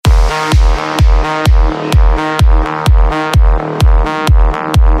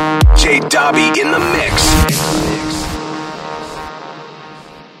Bobby in the mix.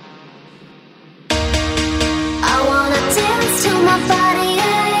 I wanna dance till my body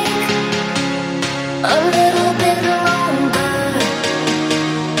ache a little bit longer.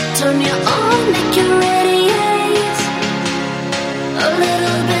 Turn you on, make you radiate a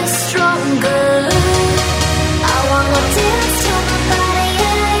little bit stronger. I wanna dance till my body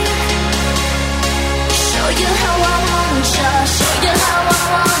ache. Show you how I want ya. Show you how I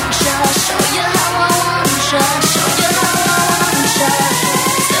want ya. Show you how I want ya. Show you how I want ya.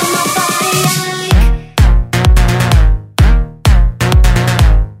 Till my body ache.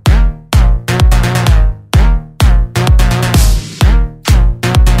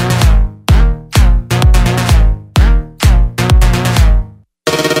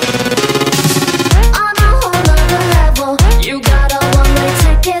 On a whole other level, you got a one-way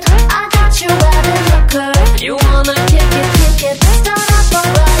ticket. I got you at a hooker. You wanna kick it, start up a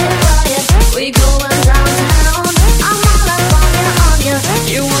riot. We going downtown. I'm all up on ya.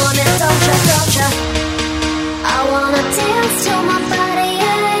 You want it, don't ya? I wanna dance till my body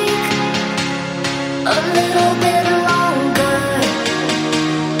ache a little bit longer.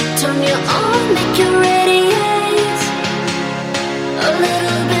 Turn you on, make you radiate a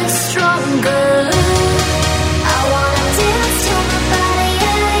little bit stronger. I wanna dance till my body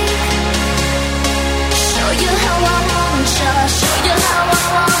ache. Show you how I want ya. Show you how I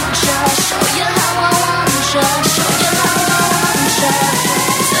want ya. Show you how I want ya. Show you how I want ya.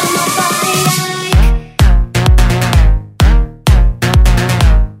 Till my body ache.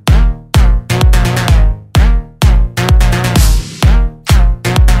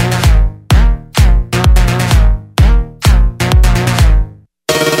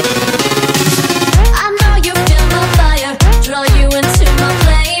 I know you feel my fire, draw you into my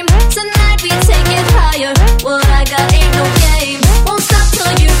flame. Tonight we take it higher. What I got ain't no game. Won't stop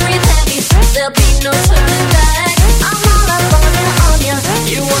till you breathe heavy. There'll be no turning back. I'm all up on ya.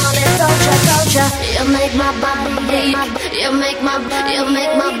 You want it, don't ya? You make my body ache. You make my body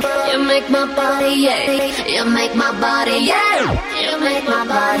ache. You make my body ache. You make my body ache. You make my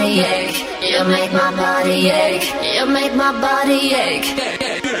body ache. You make my body ache. You make my body ache.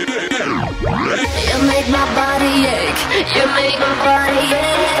 You make my body ache. You make my body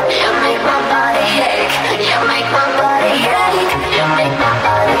ache. You make my body ache. You make my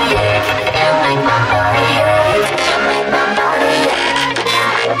body ache. You make my body ache. You make my body ache.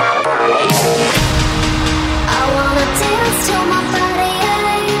 I wanna dance till my body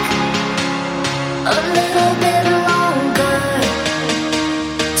ache a little bit longer.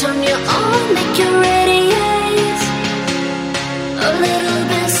 Turn you on, make you radiate a little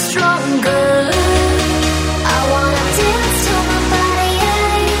bit stronger. I wanna dance till my body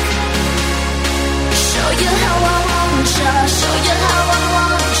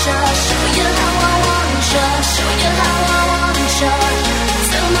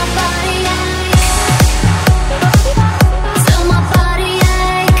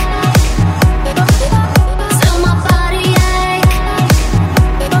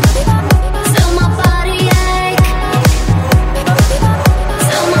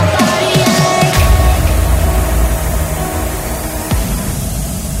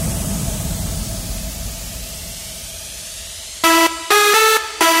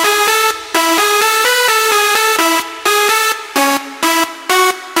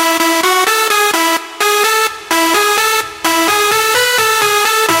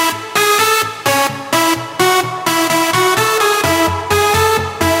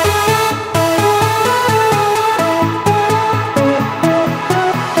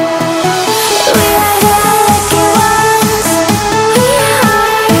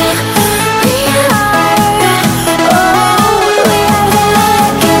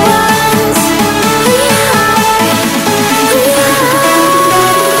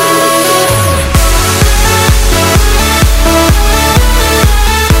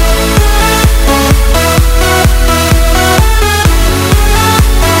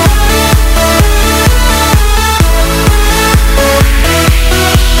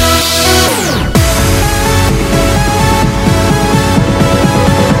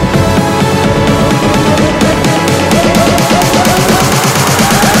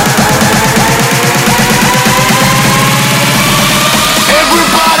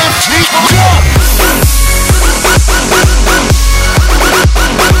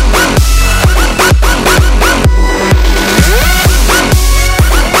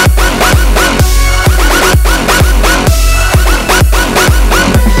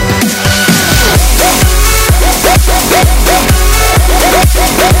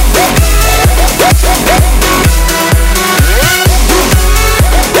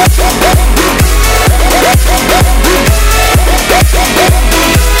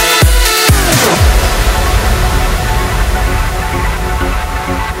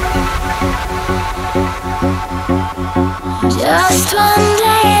Just one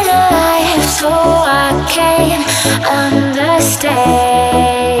day in life, so I can understand.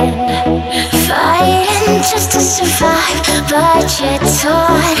 Fighting just to survive, but you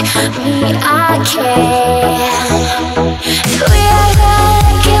taught me I can. We are the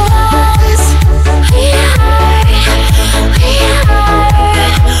lucky ones. We are.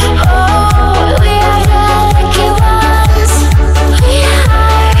 Oh, we are the lucky ones. We are.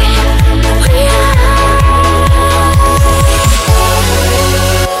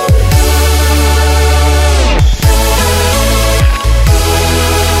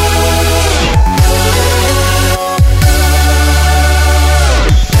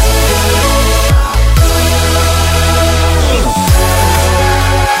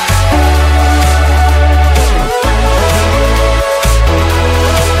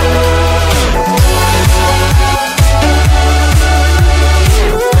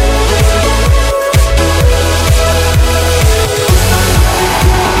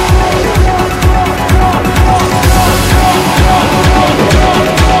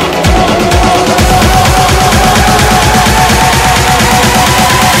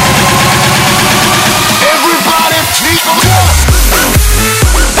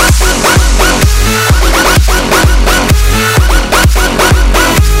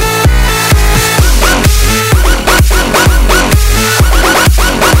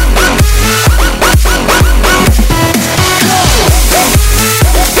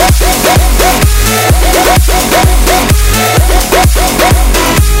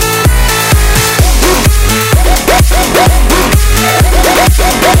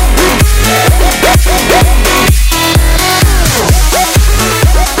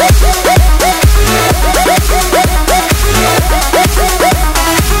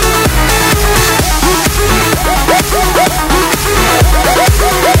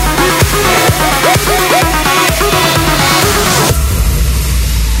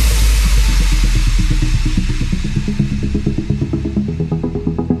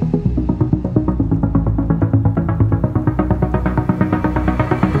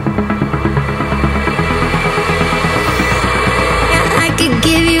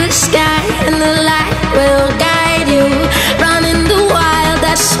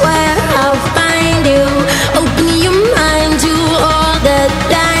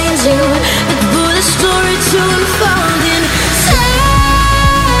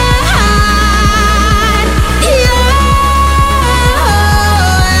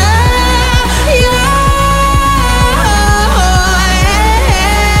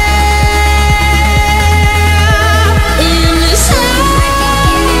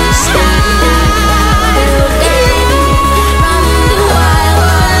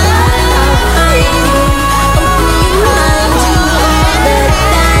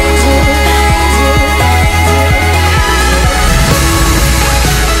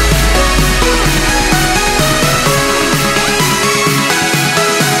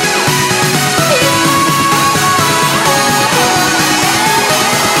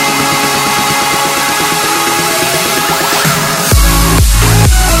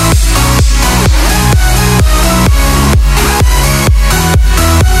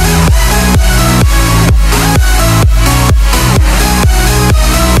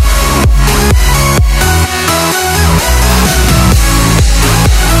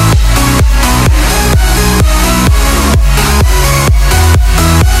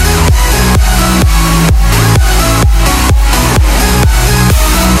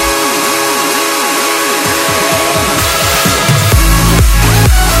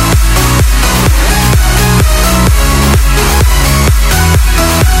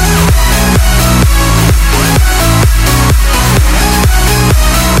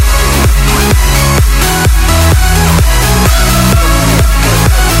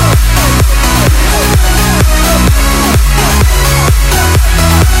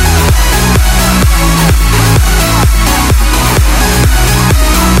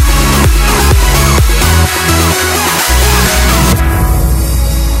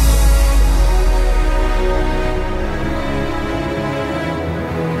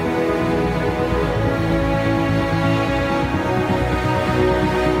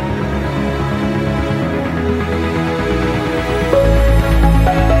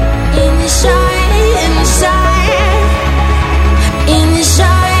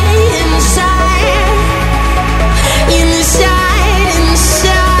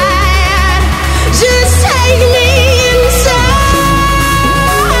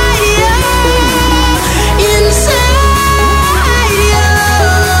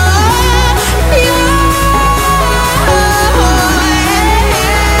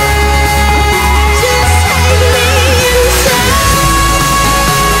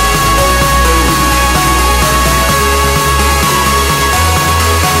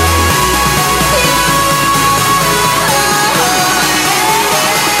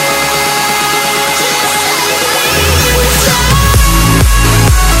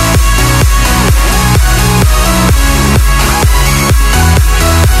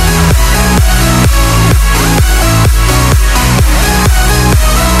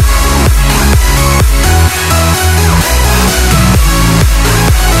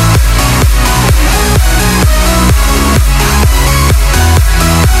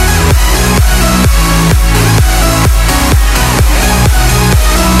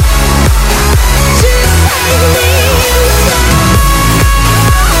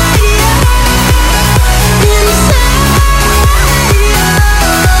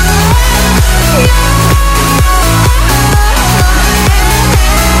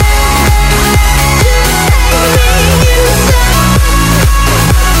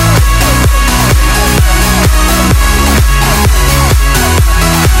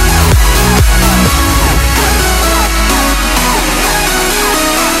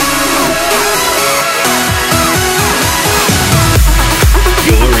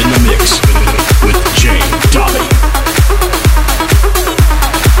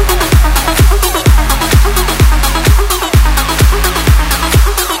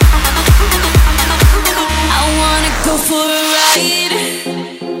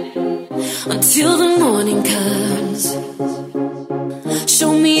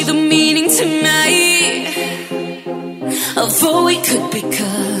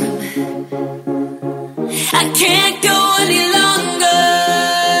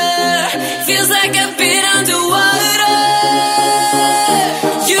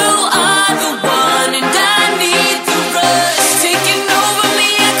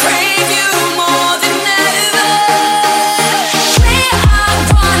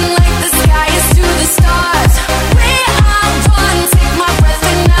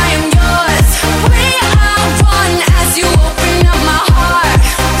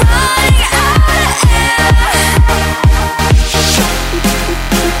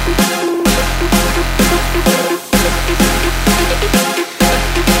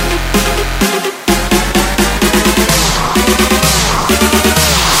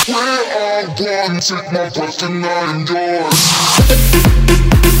 Take my breath and I am yours.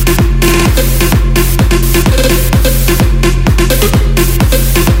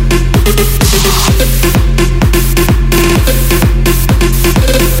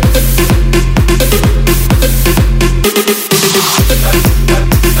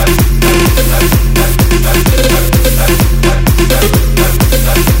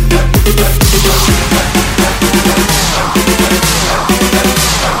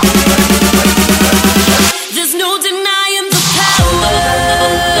 There's no denying the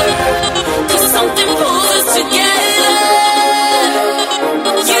power.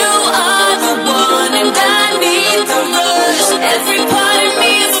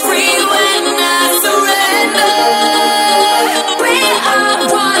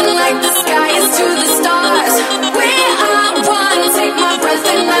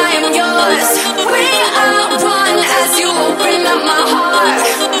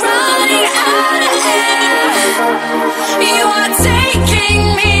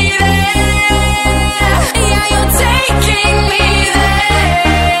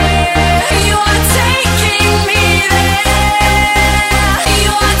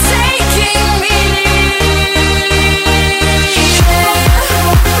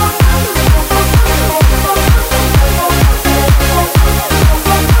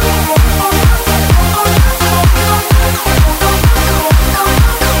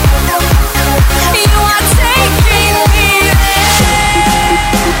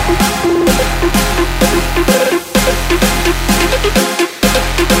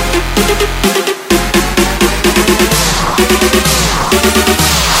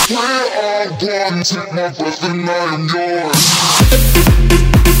 Take my breath and I am yours.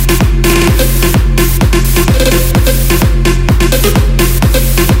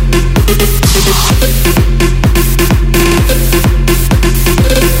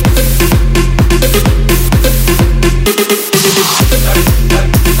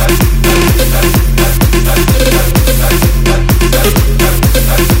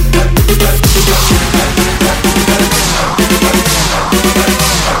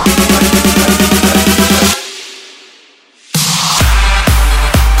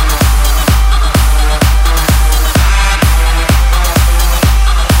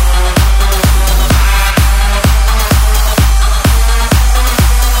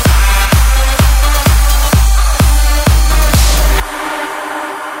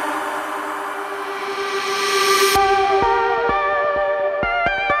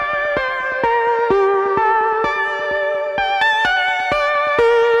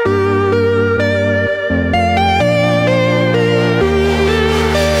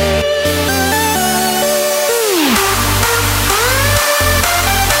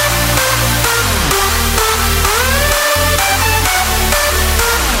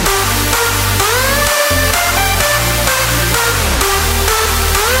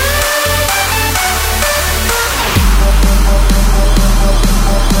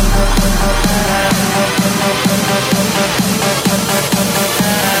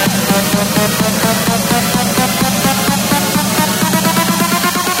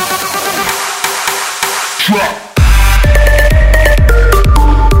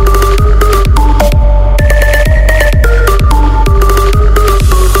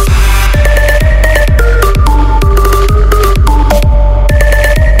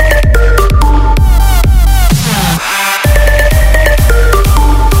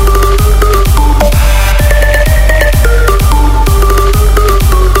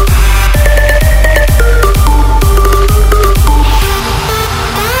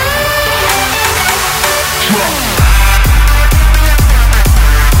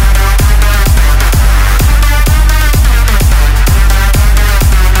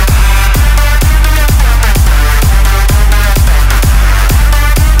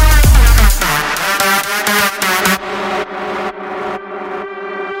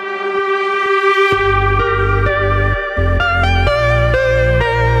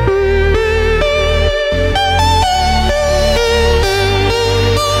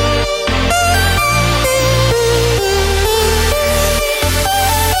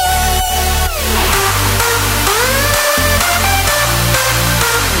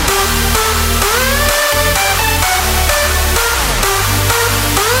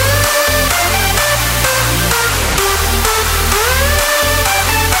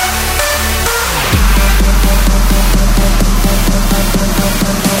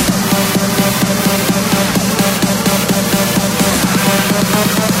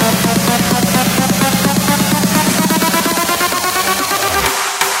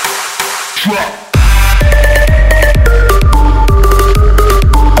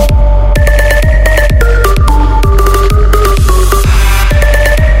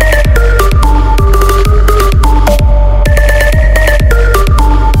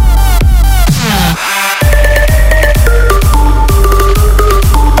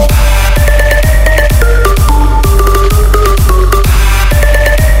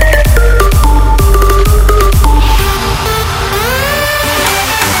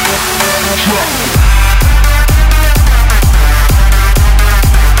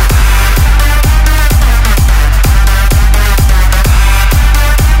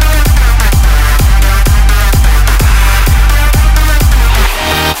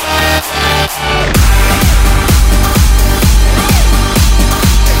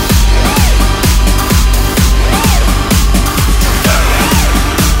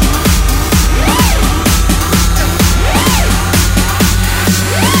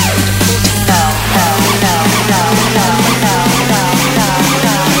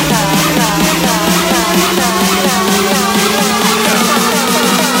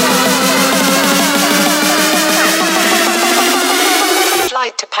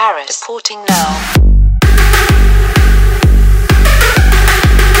 Paris, reporting now.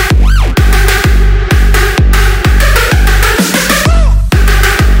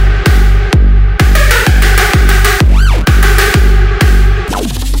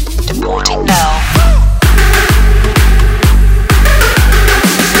 Deporting now.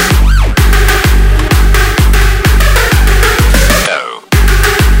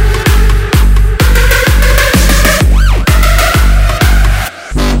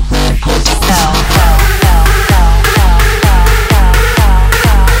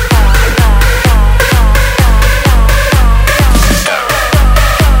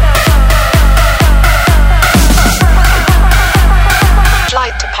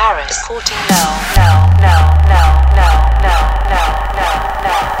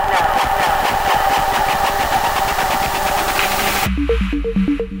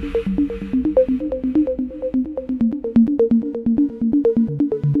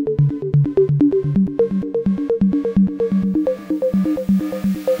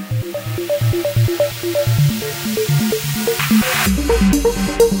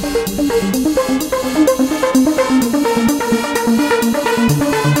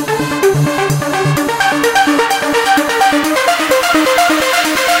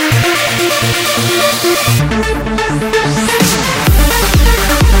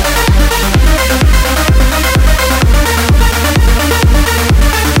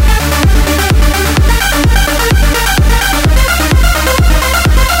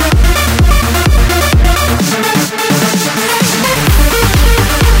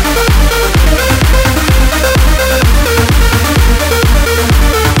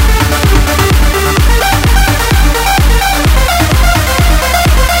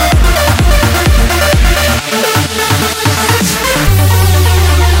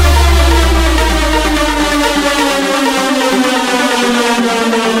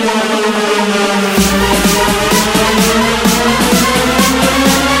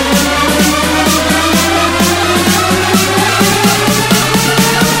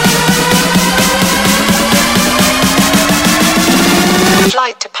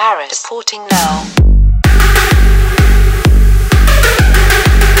 Reporting now.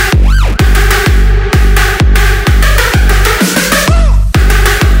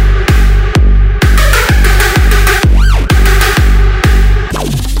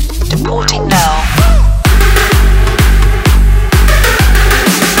 Deporting now.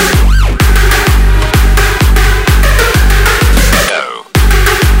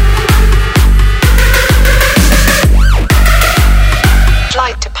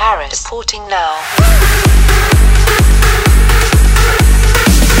 Flight to Paris. Deporting now.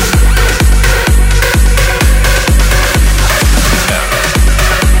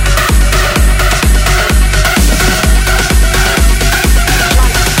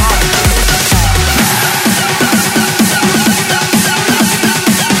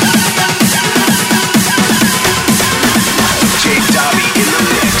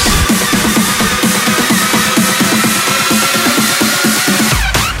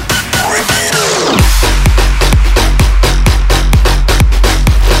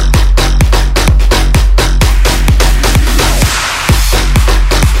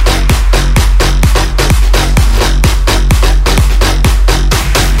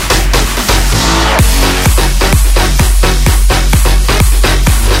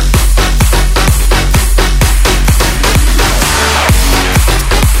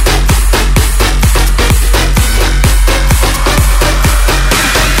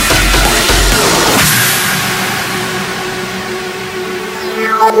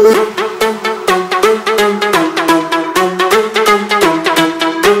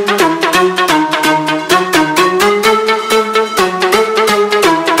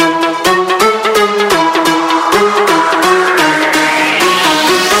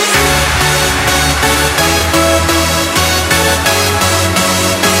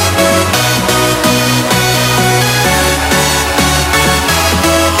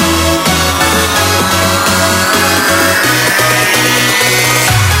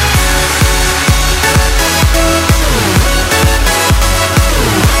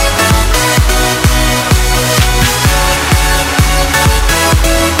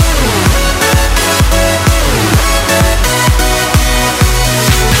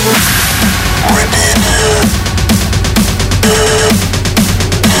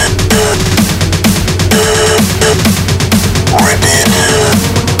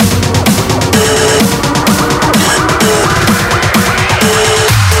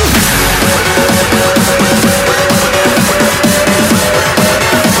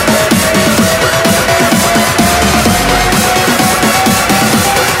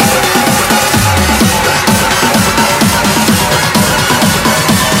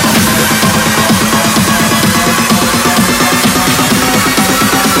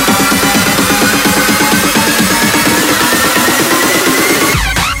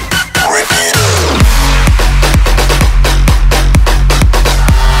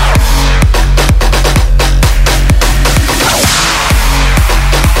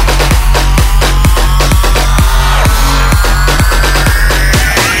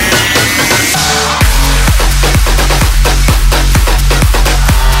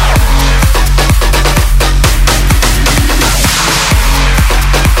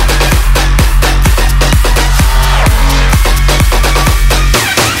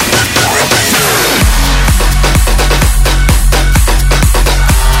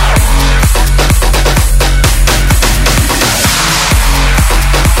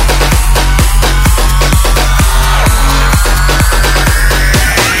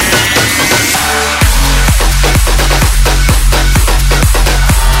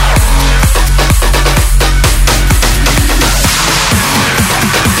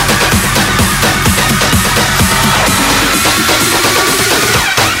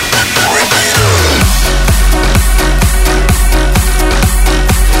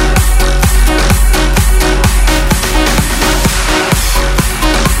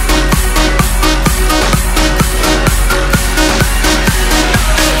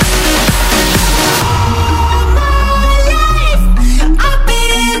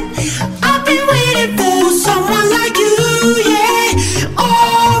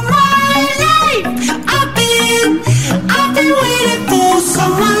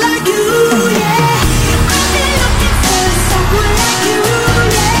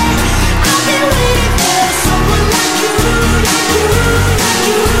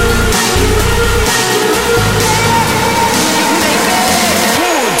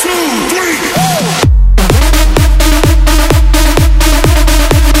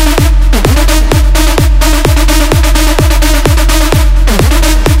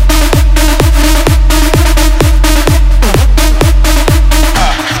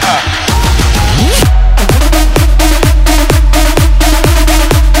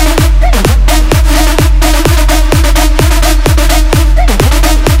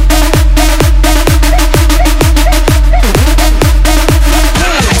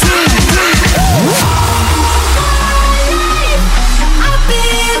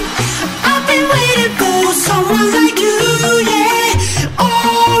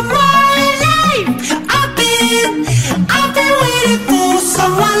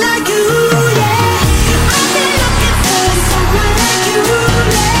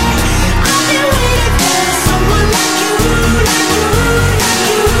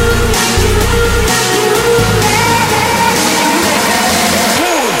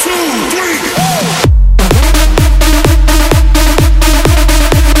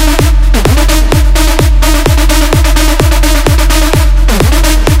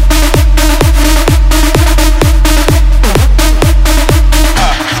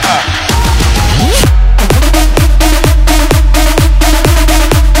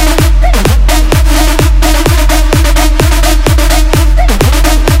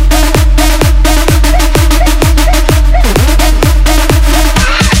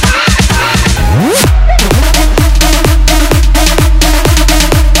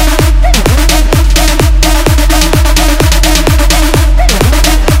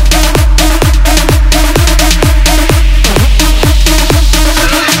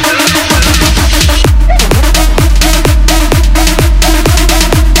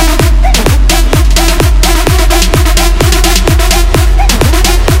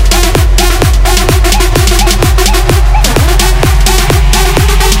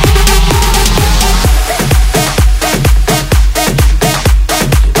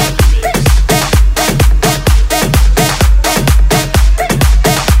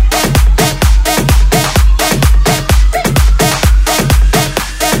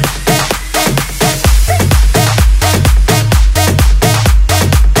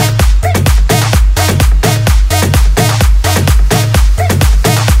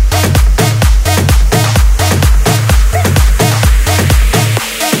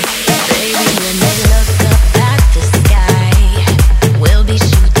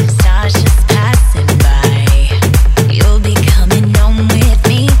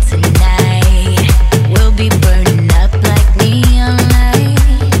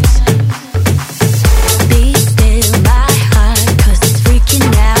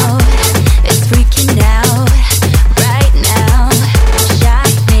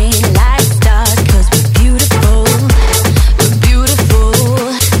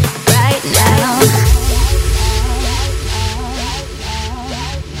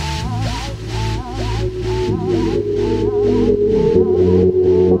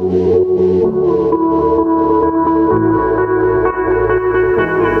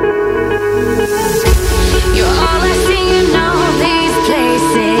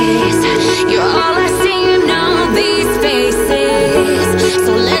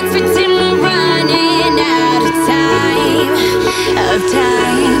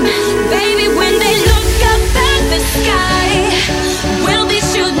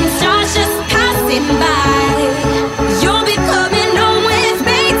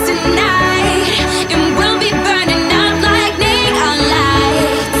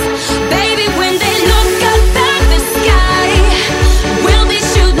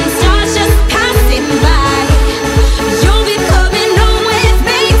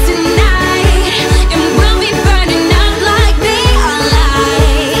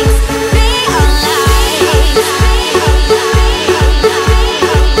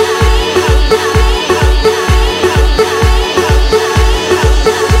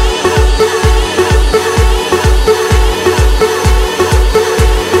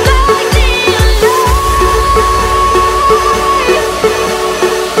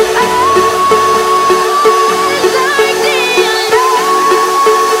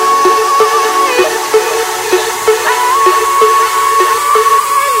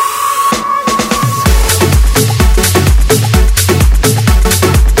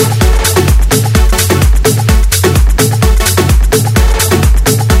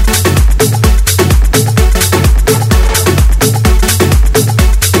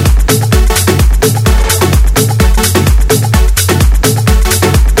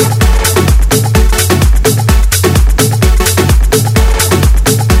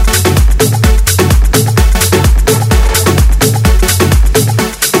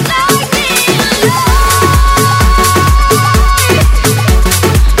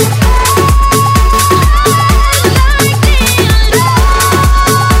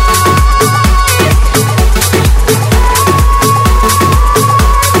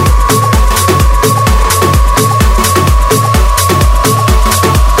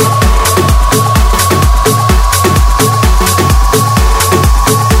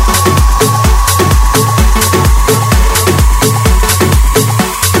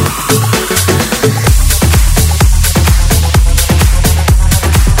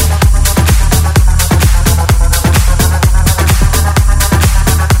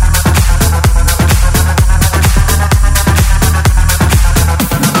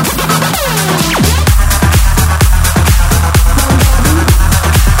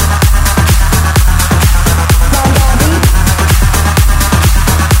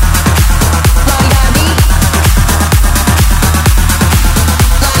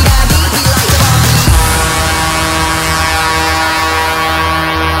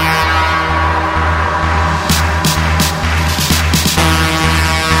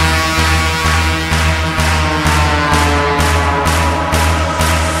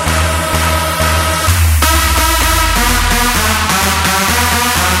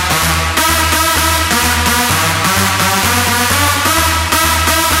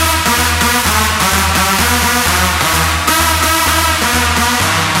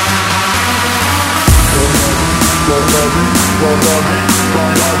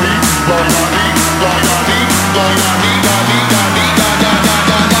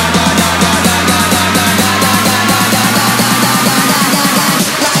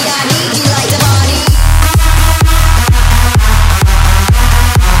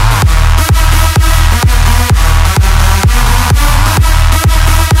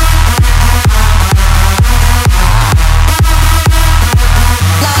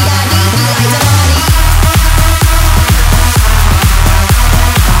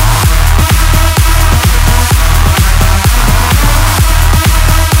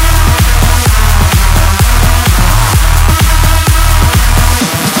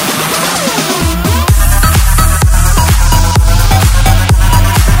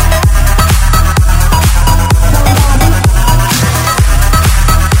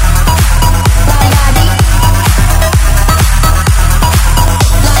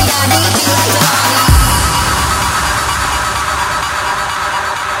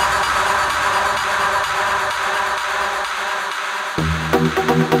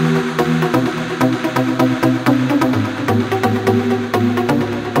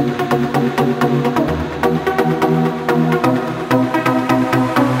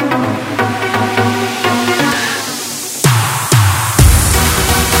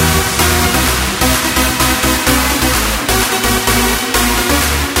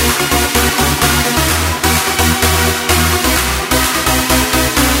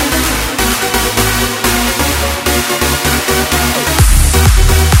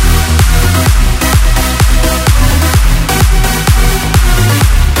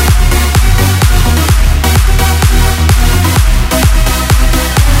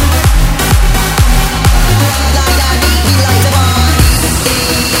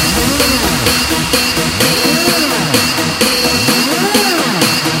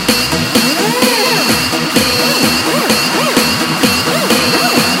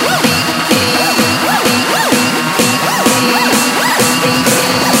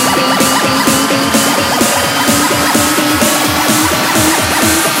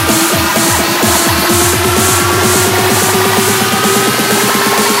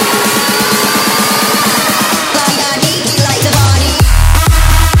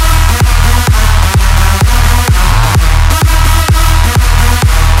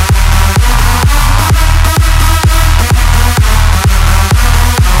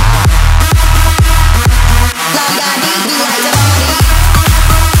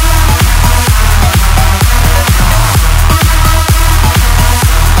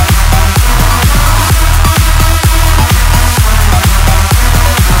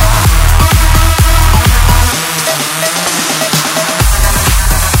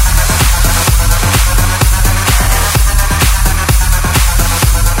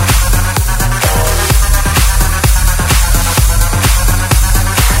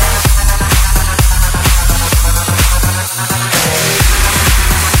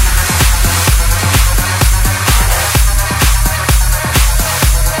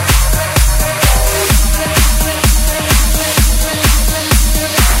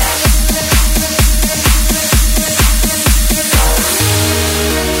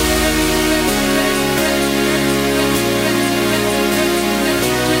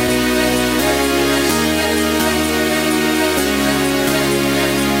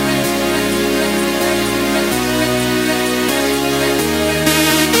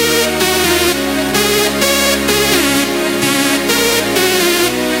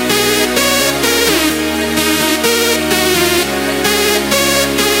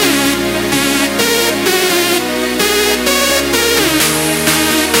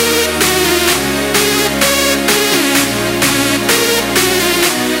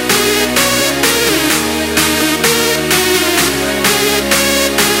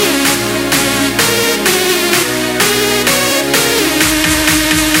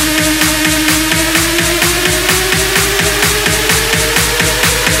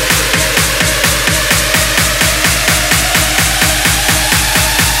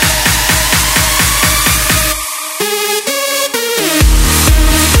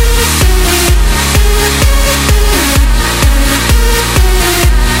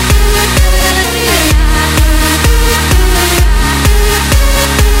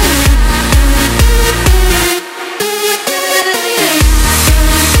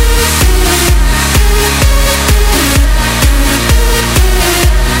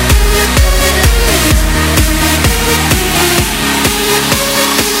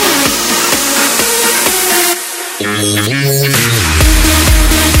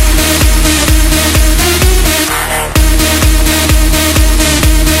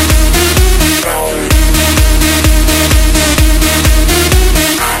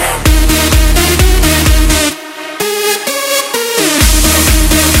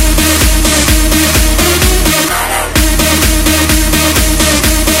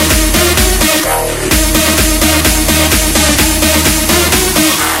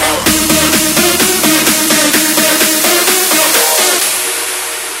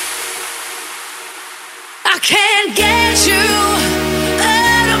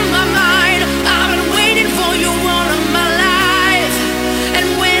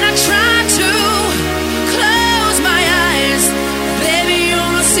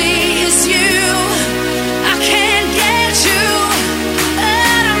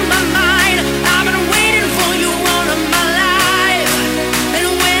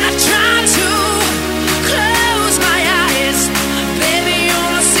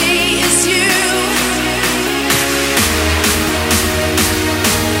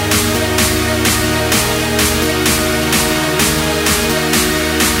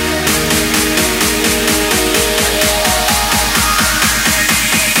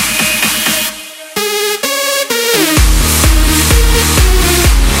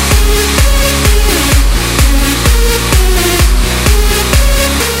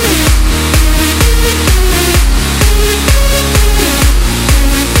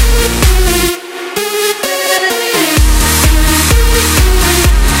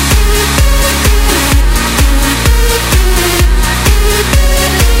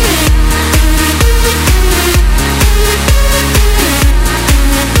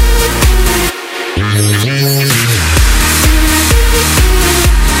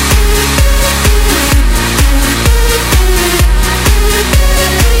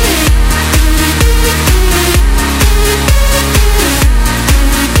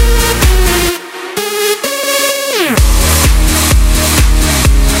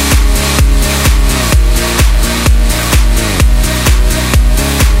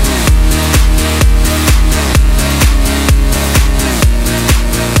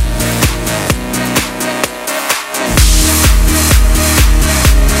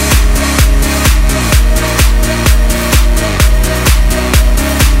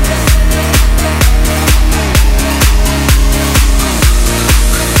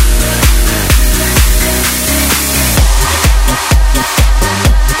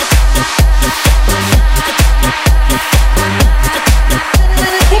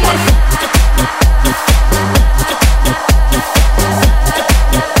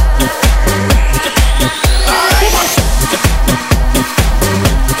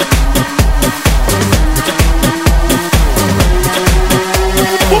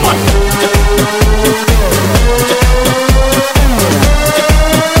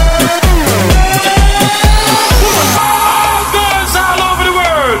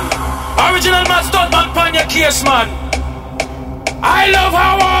 case, man. I love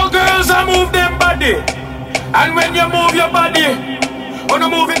how all girls are move them body. And when you move your body, wanna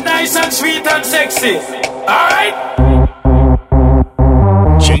move it nice and sweet and sexy. Alright?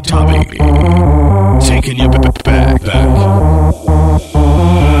 J Tommy, taking you back.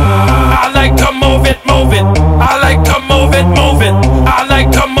 I like to move it. I like to move it. I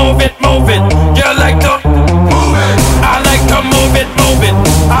like to move it. You like to move it. I like to move it.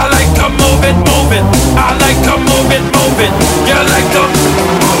 I like to move it. I like to move it. You like to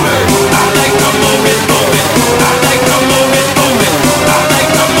move it. I like to move it. I like to move it. I like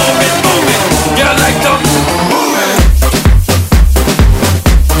to move it. You like to move it.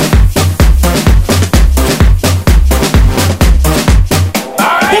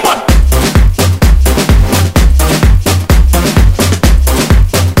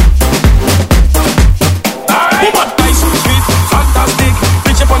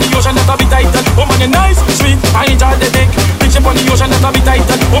 Nice, sweet, I enjoy the dick. Bitch up on the ocean, that'll be tight.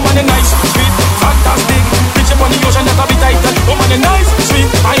 Woman, nice, sweet, fantastic. Bitch up on the ocean, that'll be tight. Woman, nice, sweet,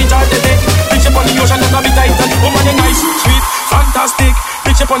 I enjoy the dick. Bitch up on the ocean, that'll be tight. Woman, nice, sweet, fantastic.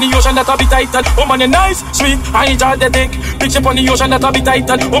 Bitch up on the ocean, that'll be tight. Woman, nice, sweet, I enjoy the dick. Bitch up on the ocean, that'll be tight.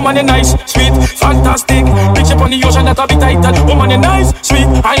 Woman, nice, sweet, fantastic. Bitch up on the ocean, that'll be tight. Woman, nice, sweet,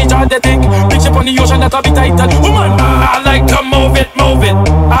 I enjoy the dick. Bitch up on the ocean, that'll be tight. Woman, I like to move it.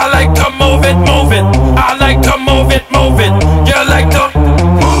 I like to move it. I like to move it. You like to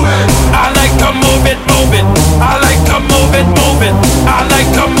move it. I like to move it. I like to move it. I like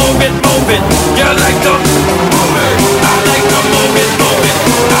to move it. You like to move it. I like to move it.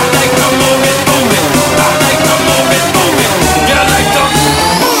 I like to move it. I like to move it. You like to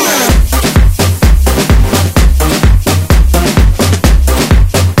move it.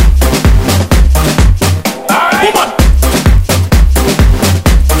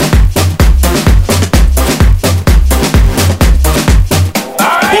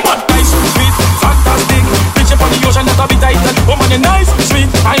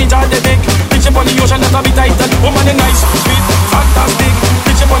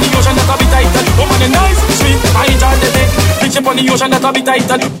 the ocean that a bit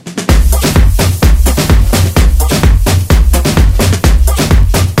tighter.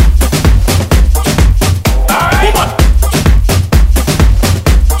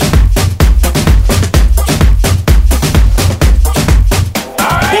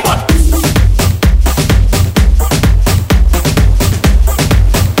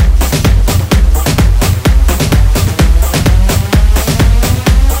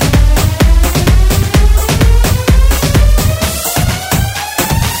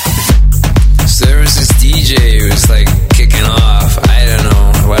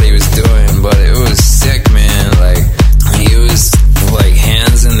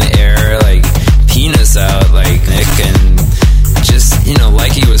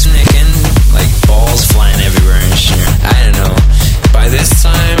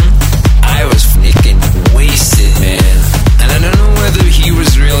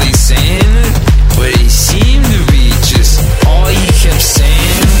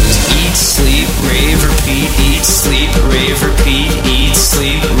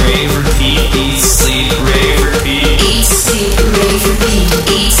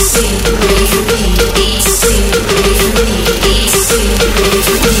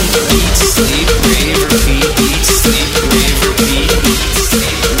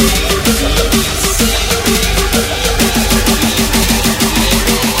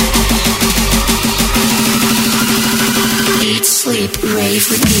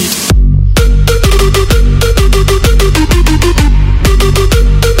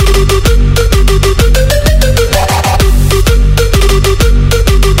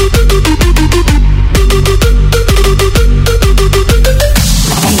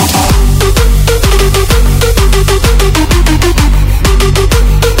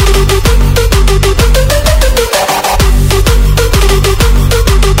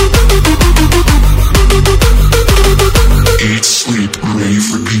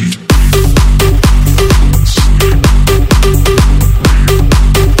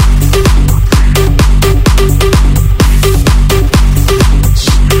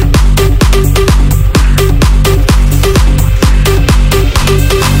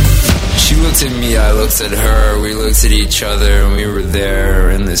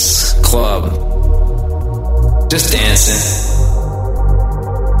 Just dancing,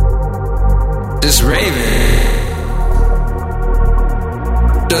 just raving,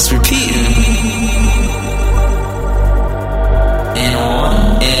 just repeating. In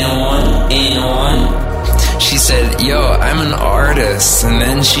one. She said, yo, I'm an artist. And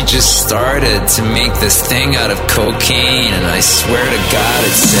then she just started to make this thing out of cocaine. And I swear to God,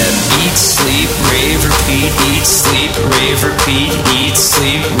 it said, eat, sleep, rave, repeat, eat, sleep, rave, repeat, eat,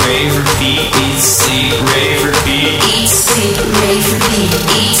 sleep, rave, repeat, eat, sleep, rave, repeat. Eat, sleep, rave, repeat,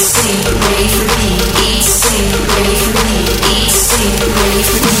 eat, sleep, rave, repeat, eat, sleep, rave, repeat, eat, sleep,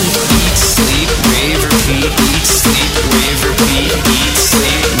 rave, repeat. Eat, sleep, rave, repeat, eat, sleep, rave, repeat, eat,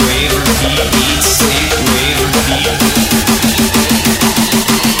 sleep, rave, repeat, eat, sleep, rave, repeat.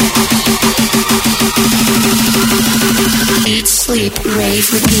 Eat, sleep,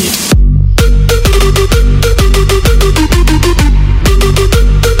 rave, repeat.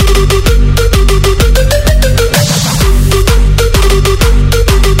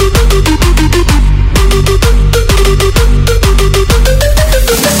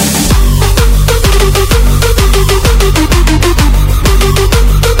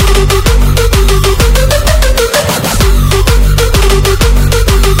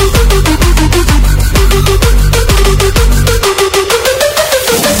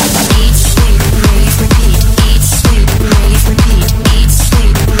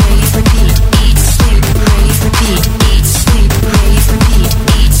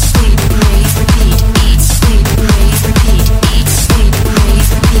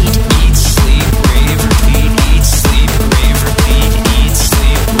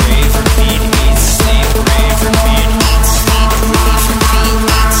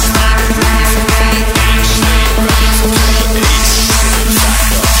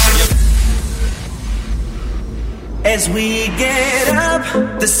 As we get up,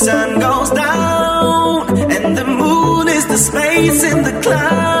 the sun goes down, and the moon is the space in the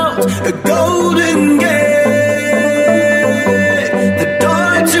clouds, a golden gate, the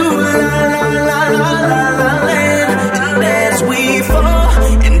door to la la la la la la land. And as we fall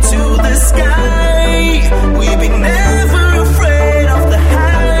into the sky, we be never afraid of the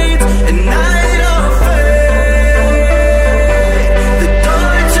heights and night of fate. The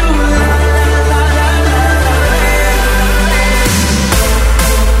door to la la la la la land.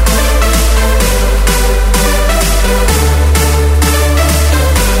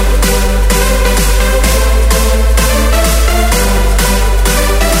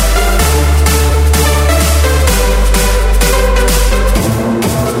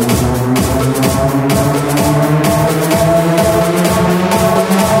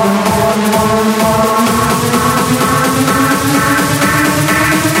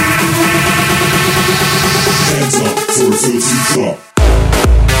 filthy drop.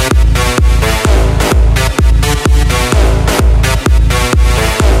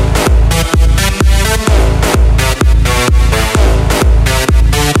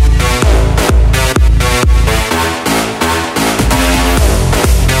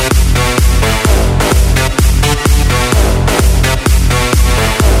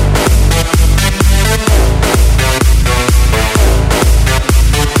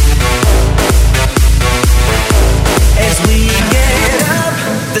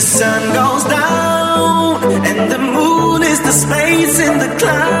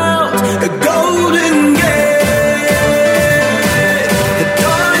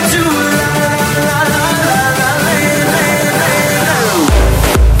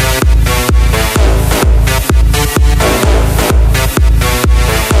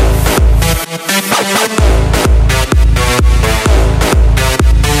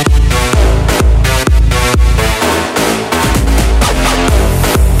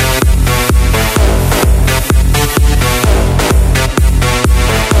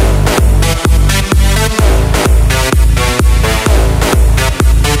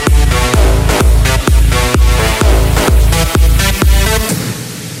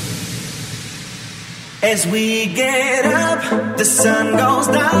 As we get up, the sun goes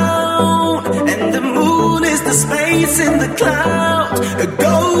down, and the moon is the space in the clouds, a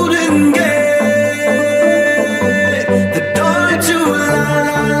golden gate, the door to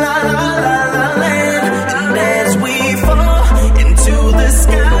la land. And as we fall into the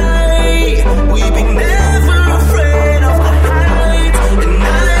sky, we be never afraid of the heights, and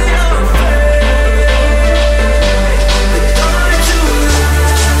not afraid. The door to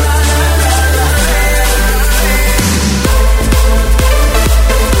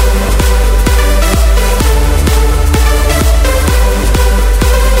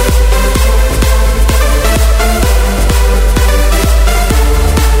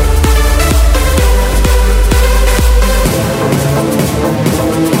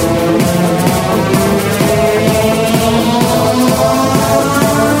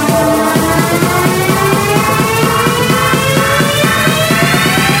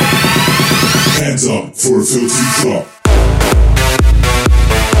Hands up for a filthy drop.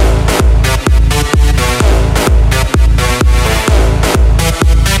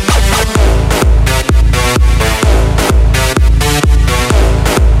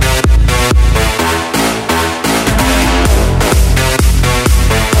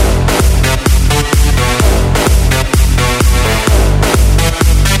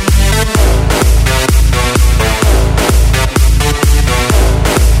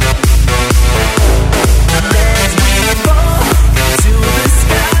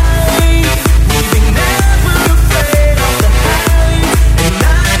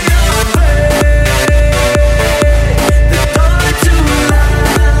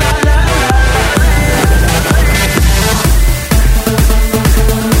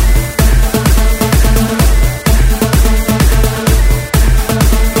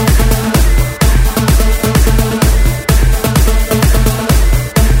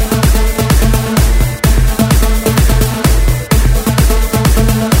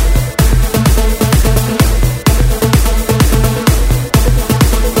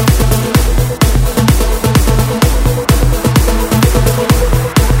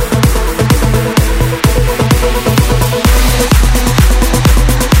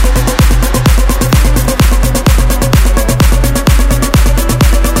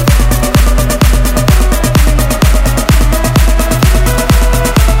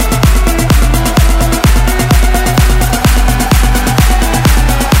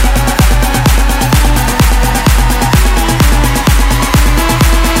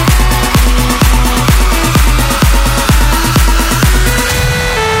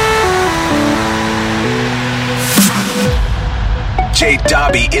 J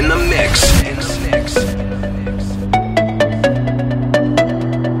Dobby in the mix.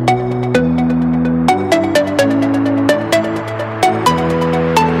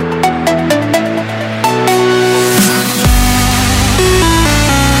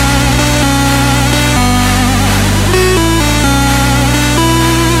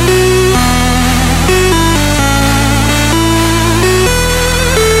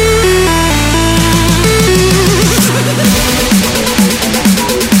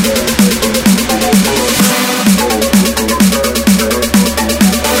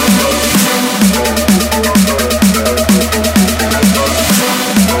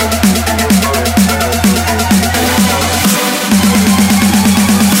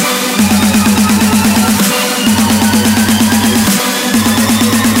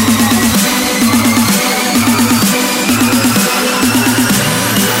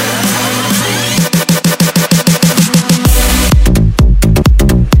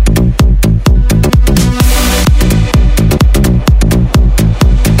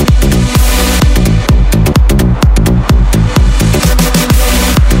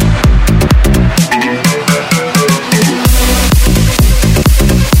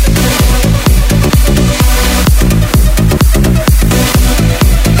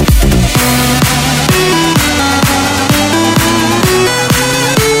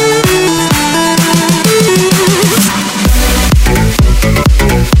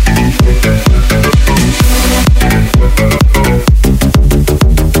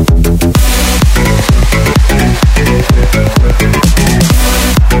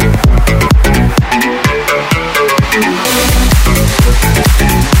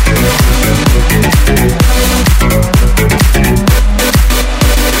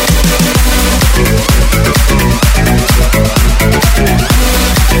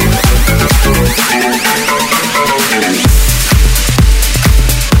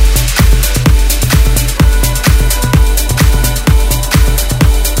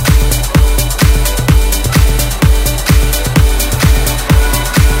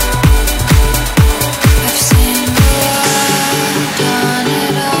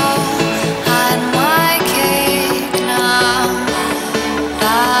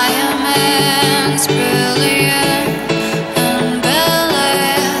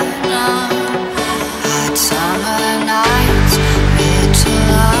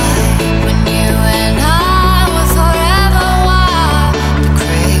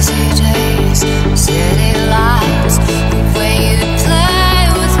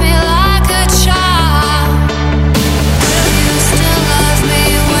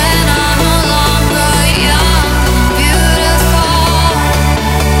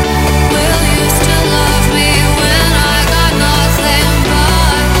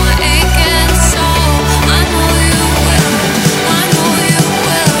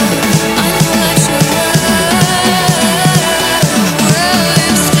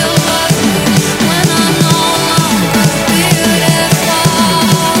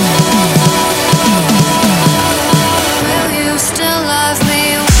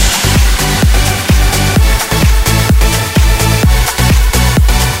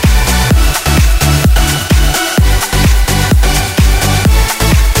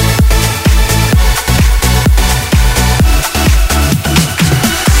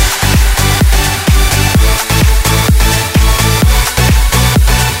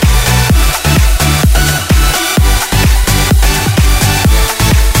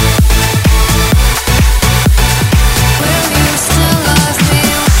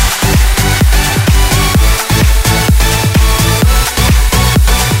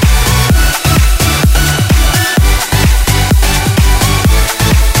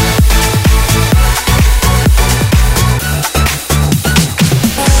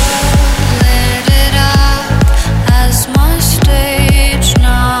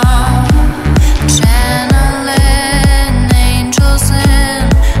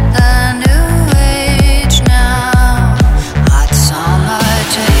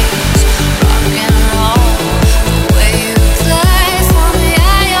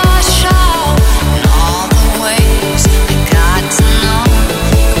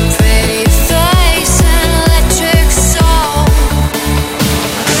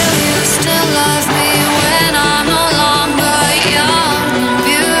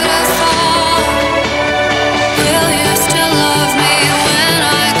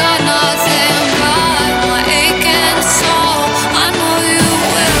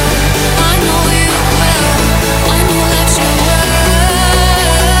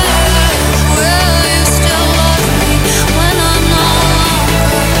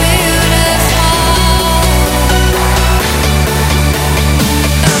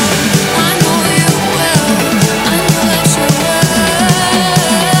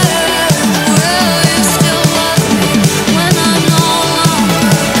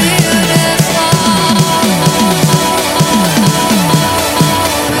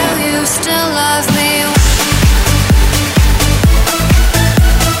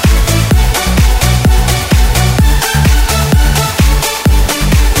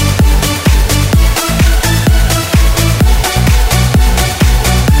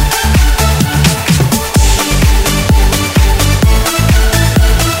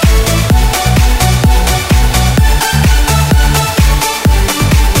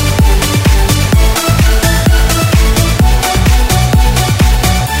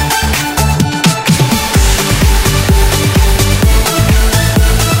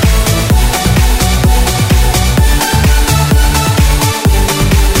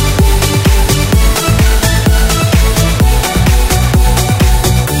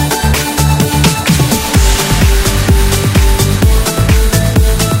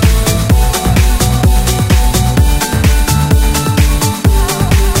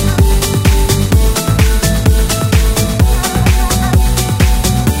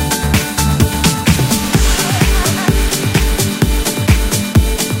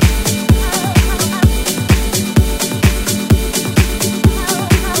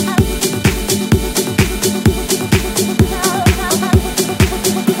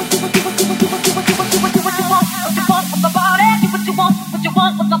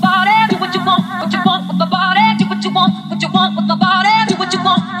 with my body, do what you want with my body, do what you want with my body, do what you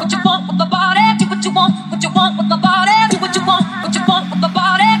want with my body, do what you want with my body, do what you want with my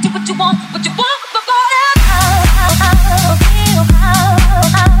body, do what you want with my body. Feel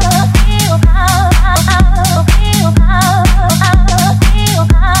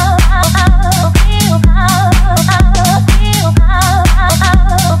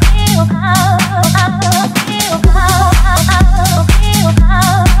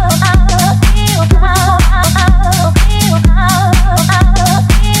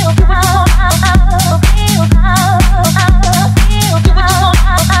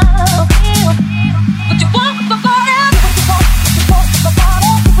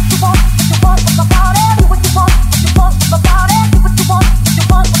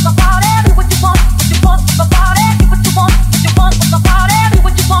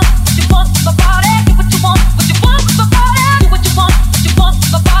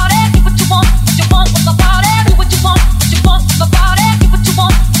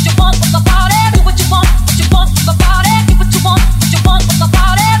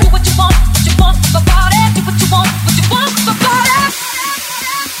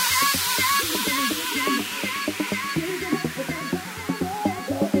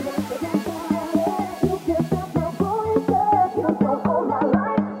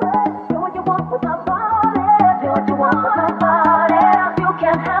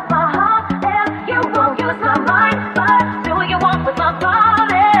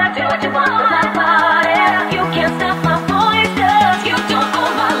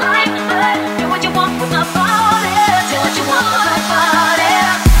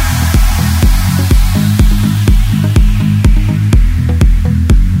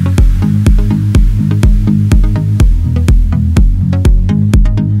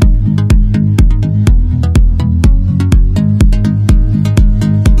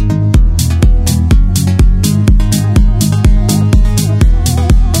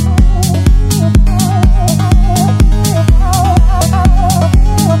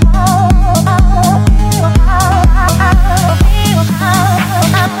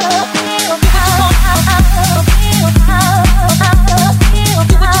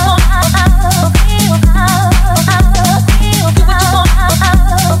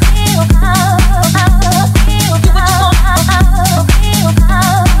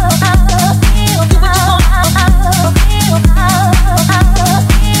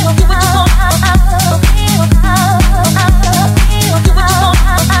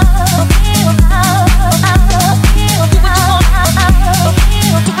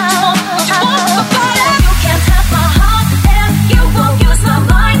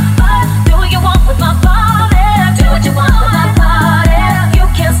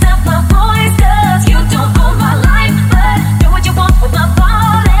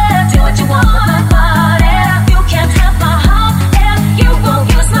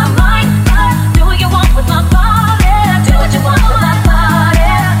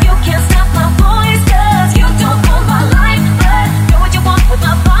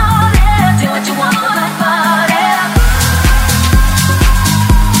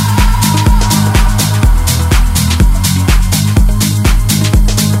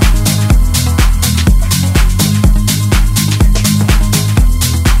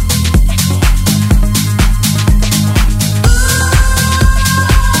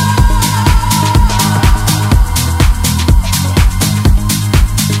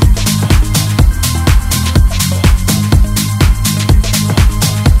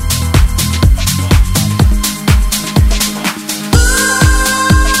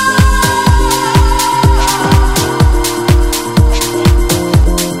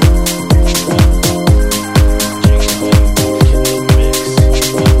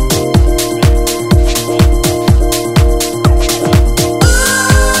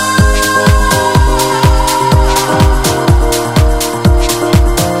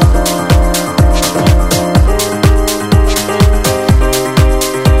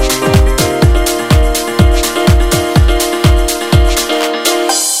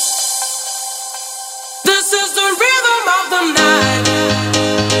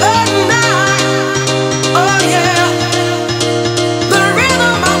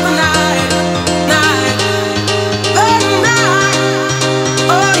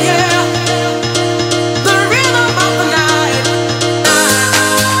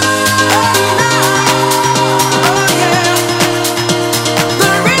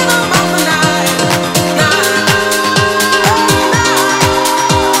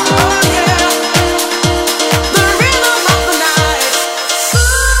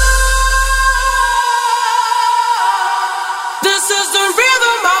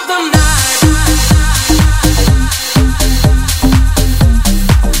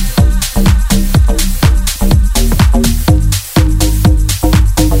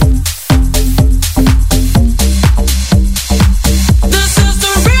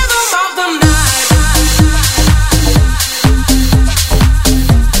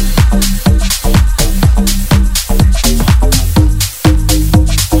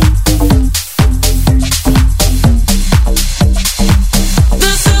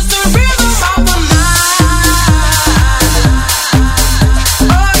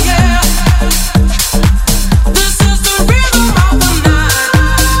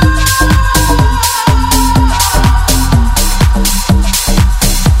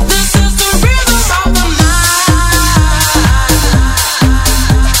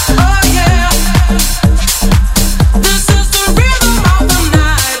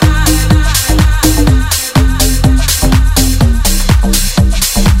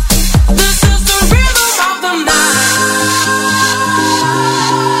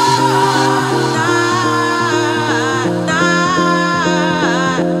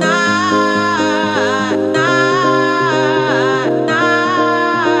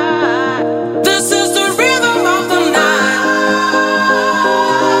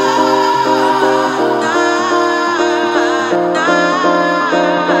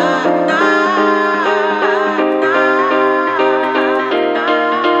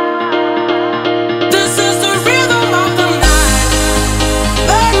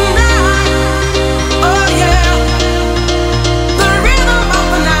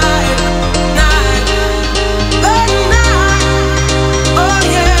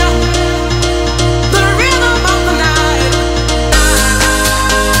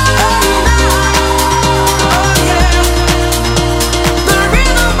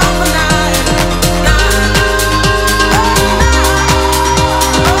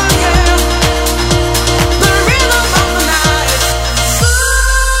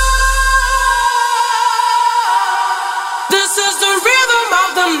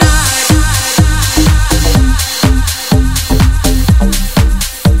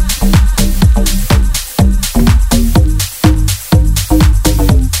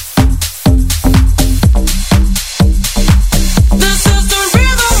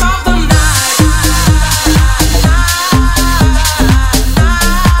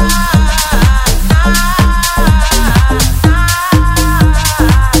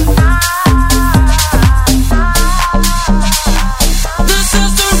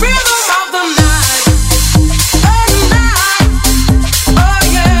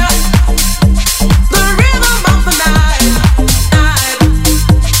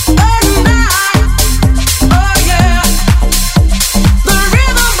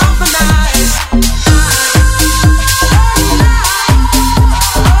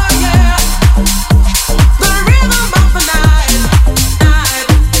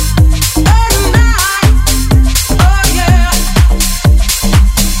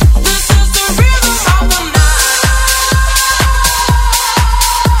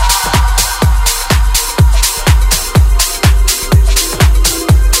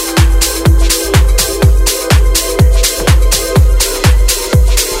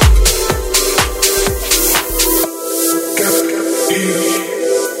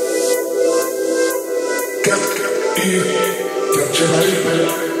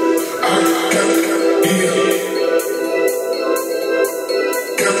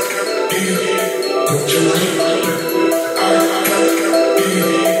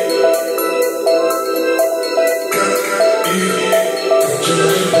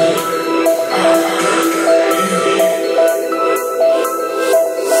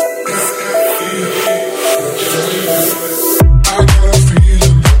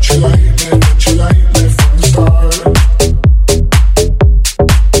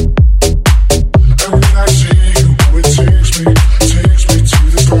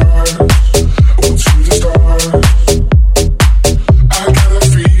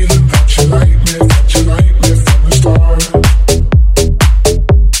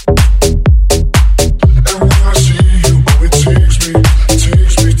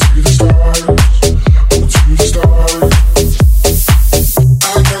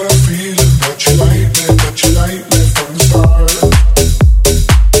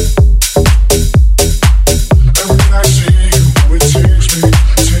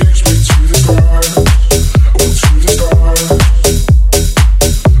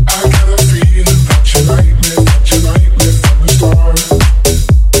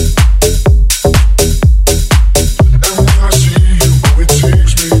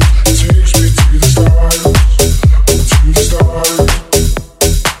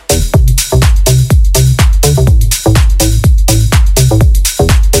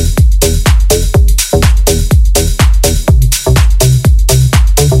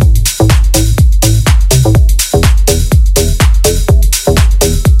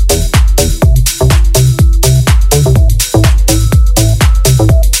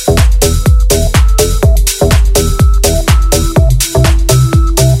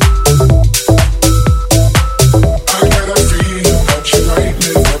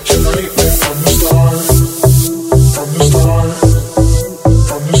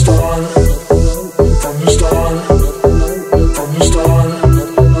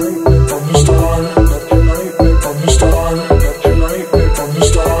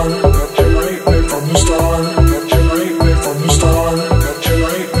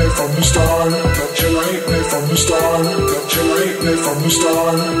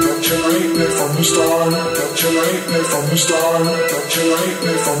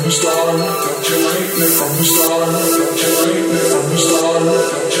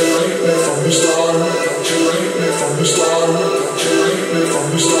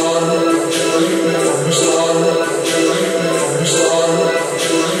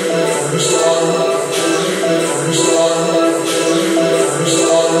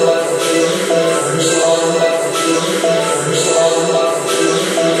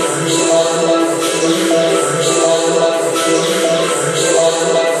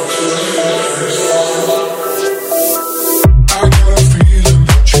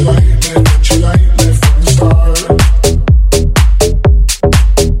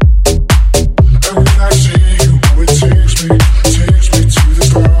I see you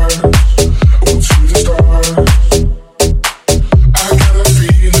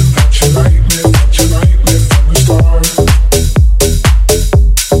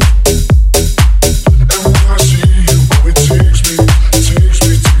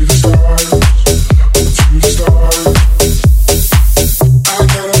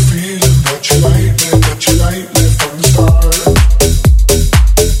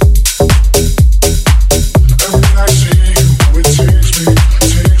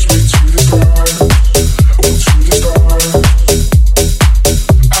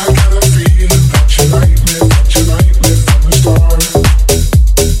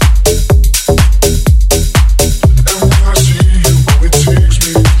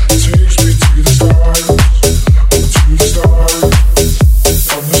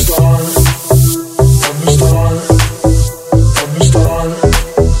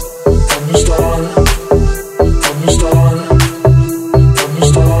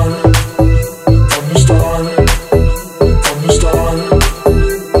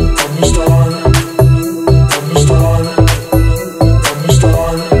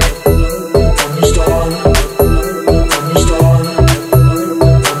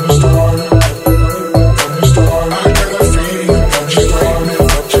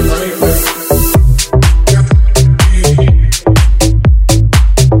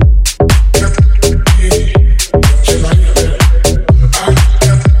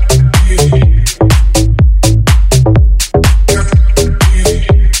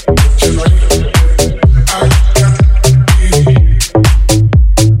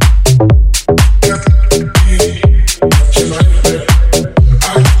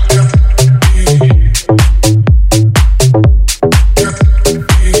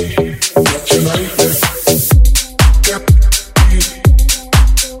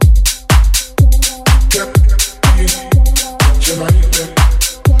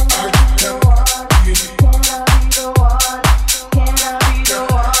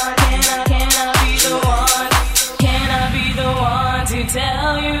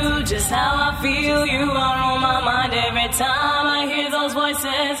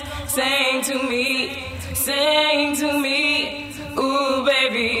voices saying to me,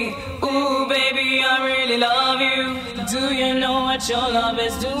 ooh baby, I really love you. Do you know what your love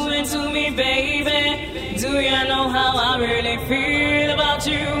is doing to me, baby? Do you know how I really feel about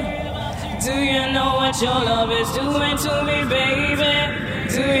you? Do you know what your love is doing to me, baby?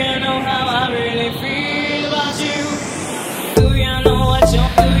 Do you know how I really feel about you? Do you know what your,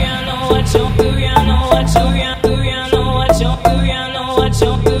 do you know what your, do you know what your, do you know what your, do you know what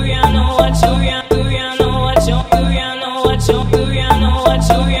your, do you know what your, do you know what your, do you know what your, do you know what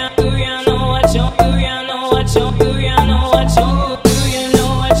your, do you know what your, do you know what your, do you know what your, do you know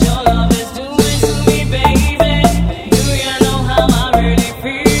what your love is doing to me, baby? Do you know how I really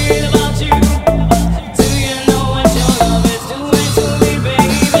feel about you? Do you know what your love is doing to me,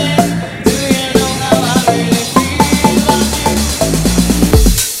 baby? Do you know how I really feel about you?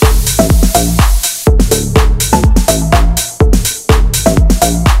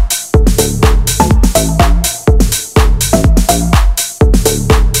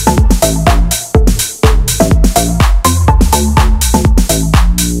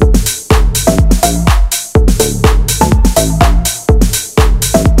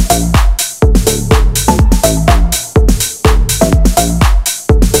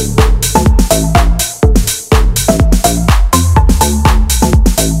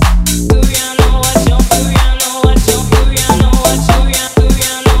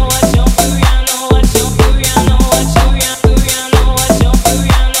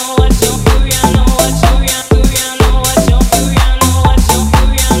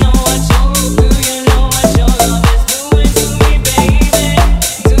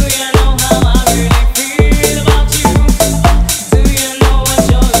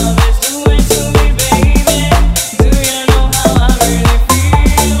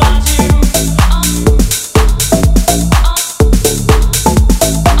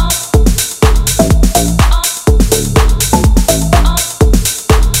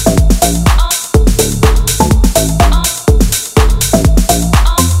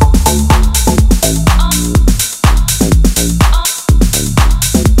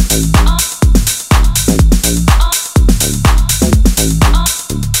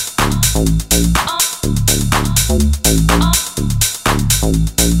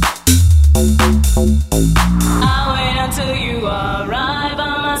 I'll wait until you arrive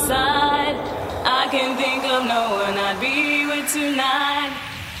on my side. I can think of no one I'd be with tonight.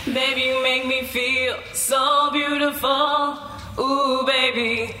 Baby, you make me feel so beautiful. Ooh,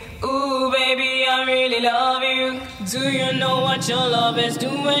 baby, I really love you. Do you know what your love is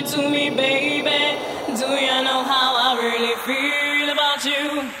doing to me, baby? Do you know how I really feel about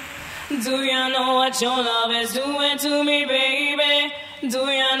you? Do you know what your love is doing to me, baby? Do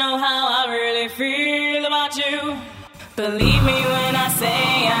you know how I really feel about you? Believe me when I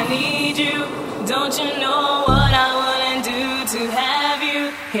say I need you. Don't you know what I wouldn't do to have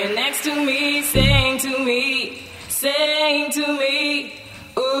you here next to me, saying to me,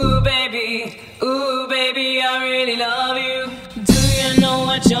 ooh baby, I really love you. Do you know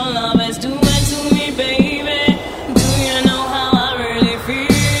what your love is doing to me, baby? Do you know how I really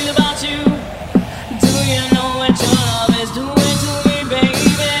feel about you? Do you know what your love is doing to me,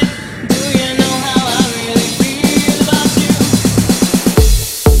 baby? Do you know how I really feel about you?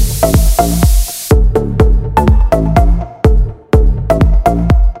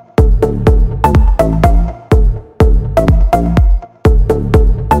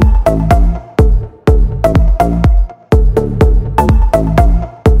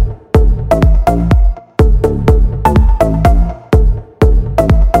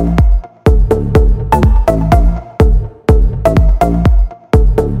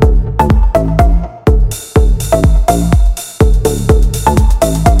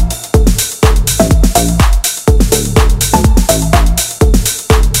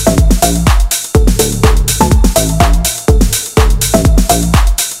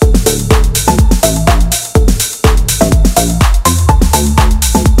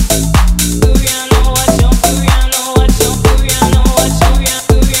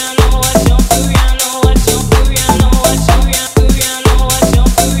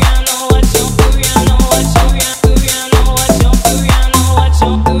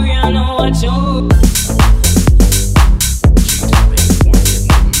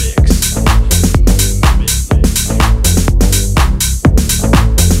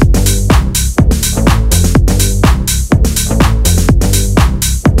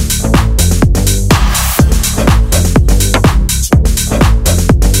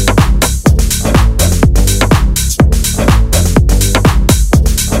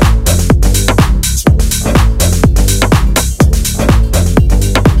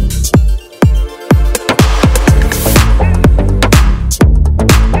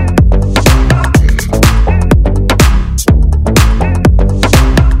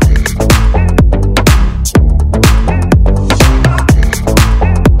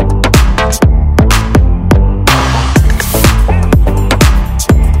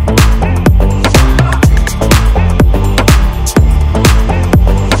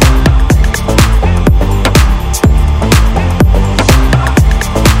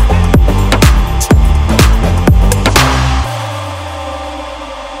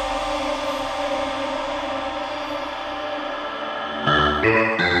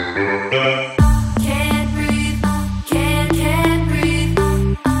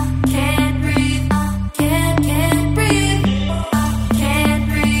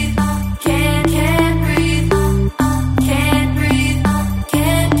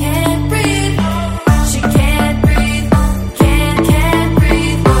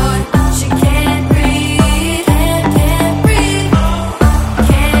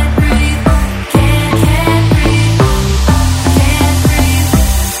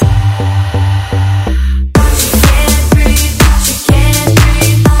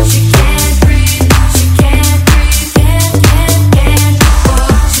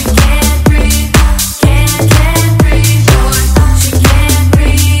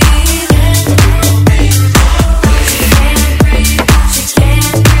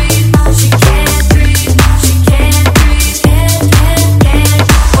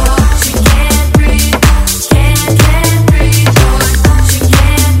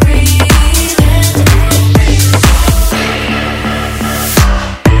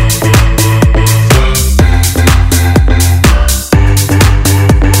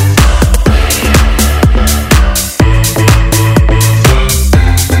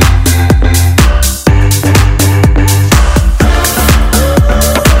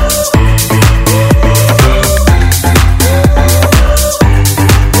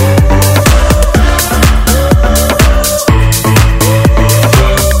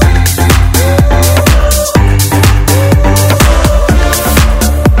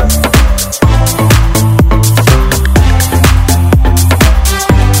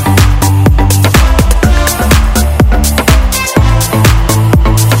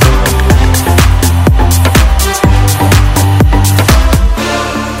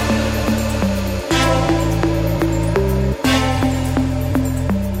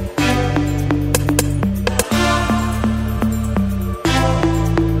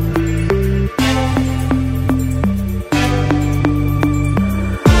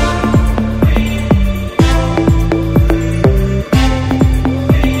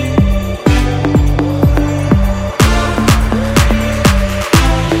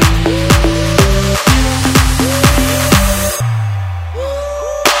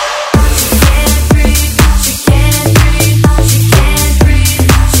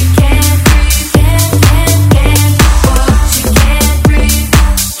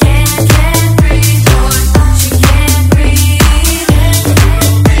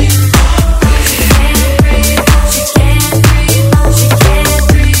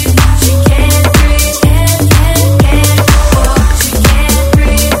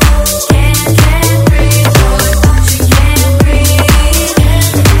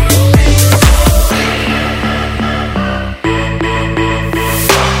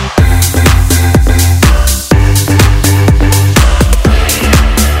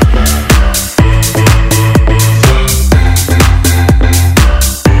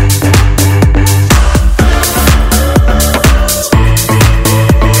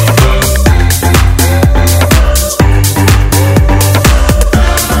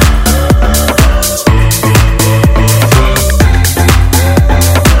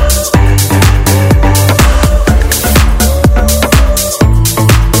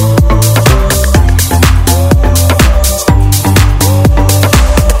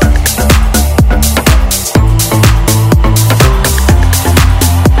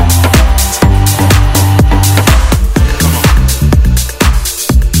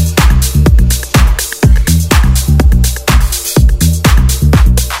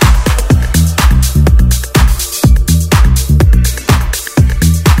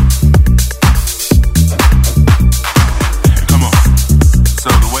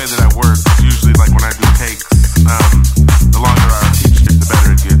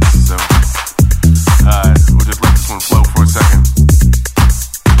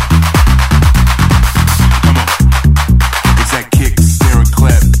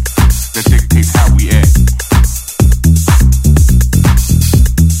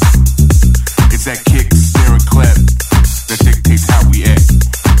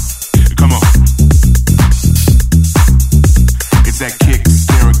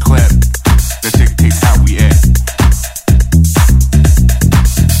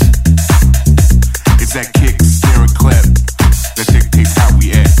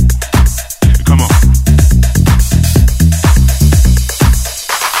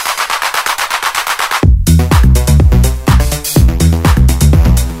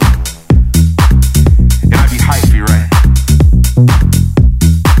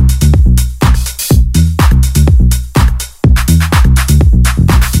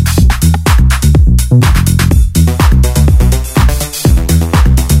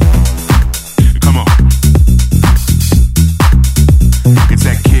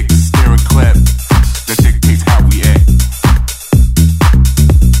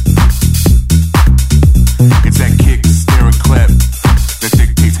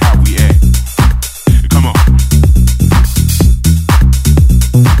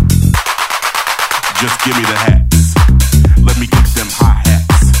 give me the hats. Let me get them hi-hats.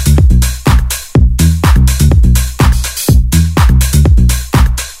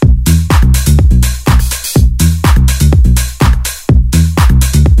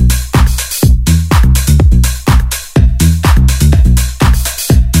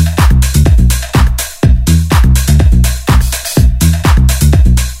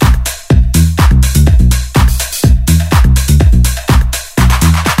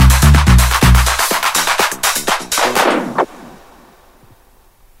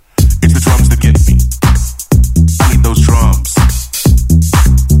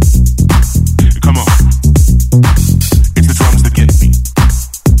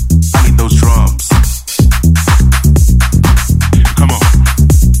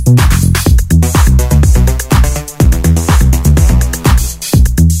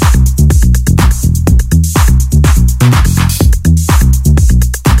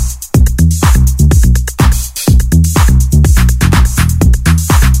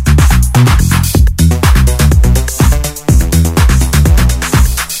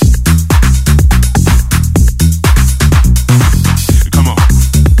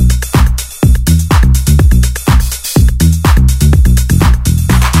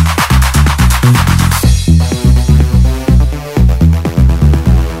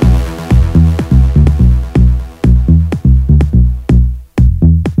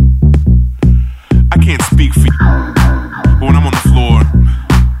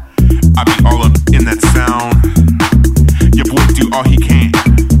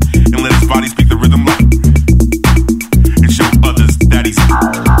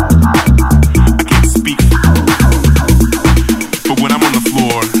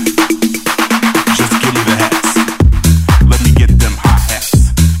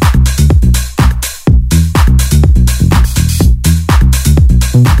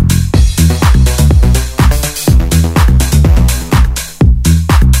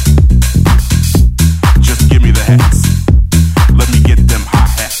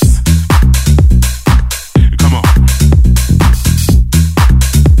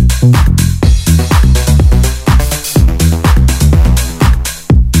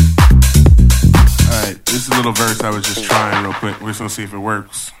 See if it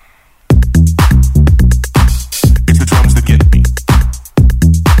works. It's the drums that get me.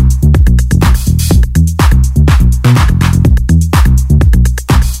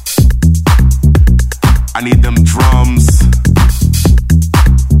 I need them drums.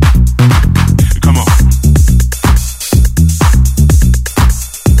 Come on.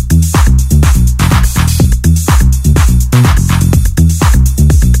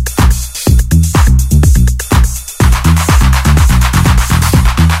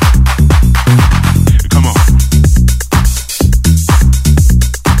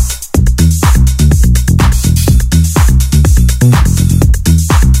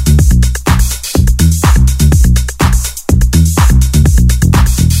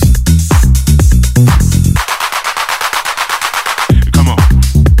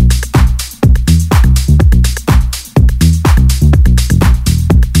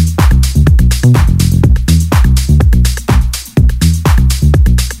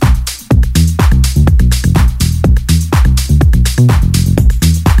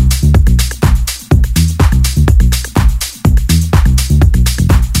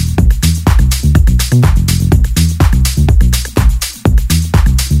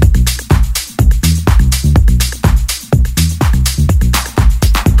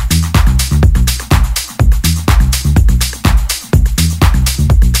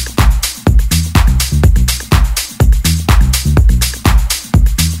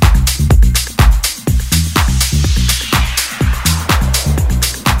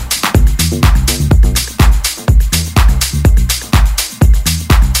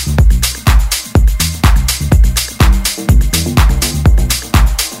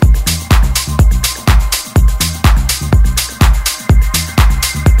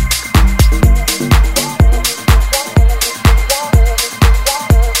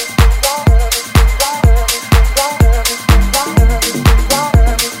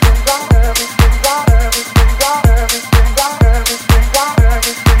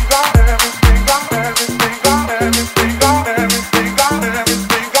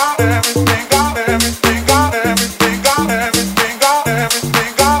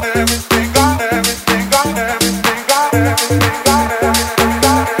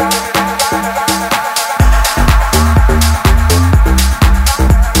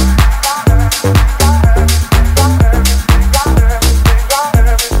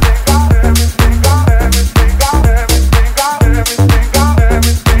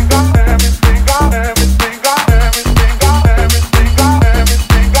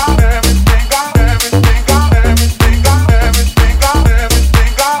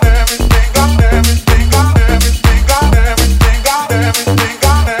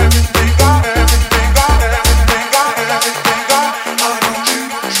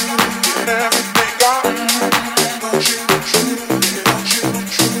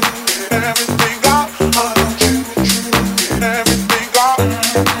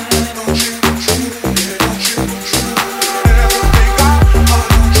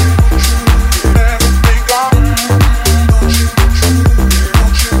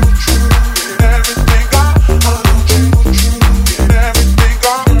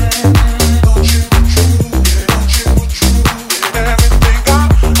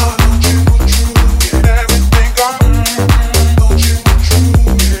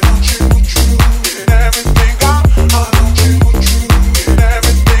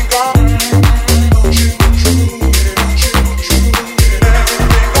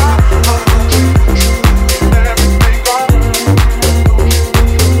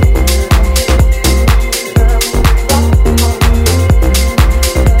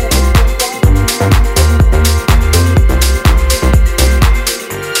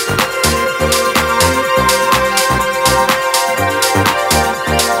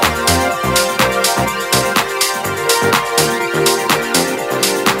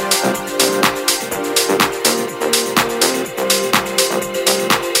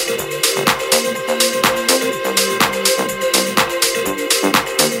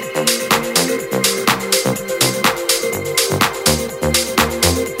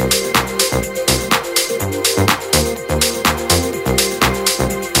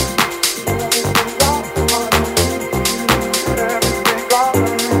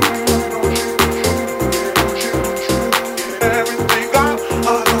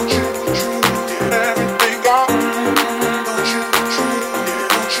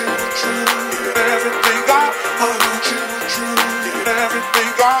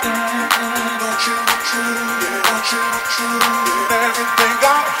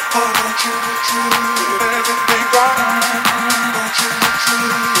 true.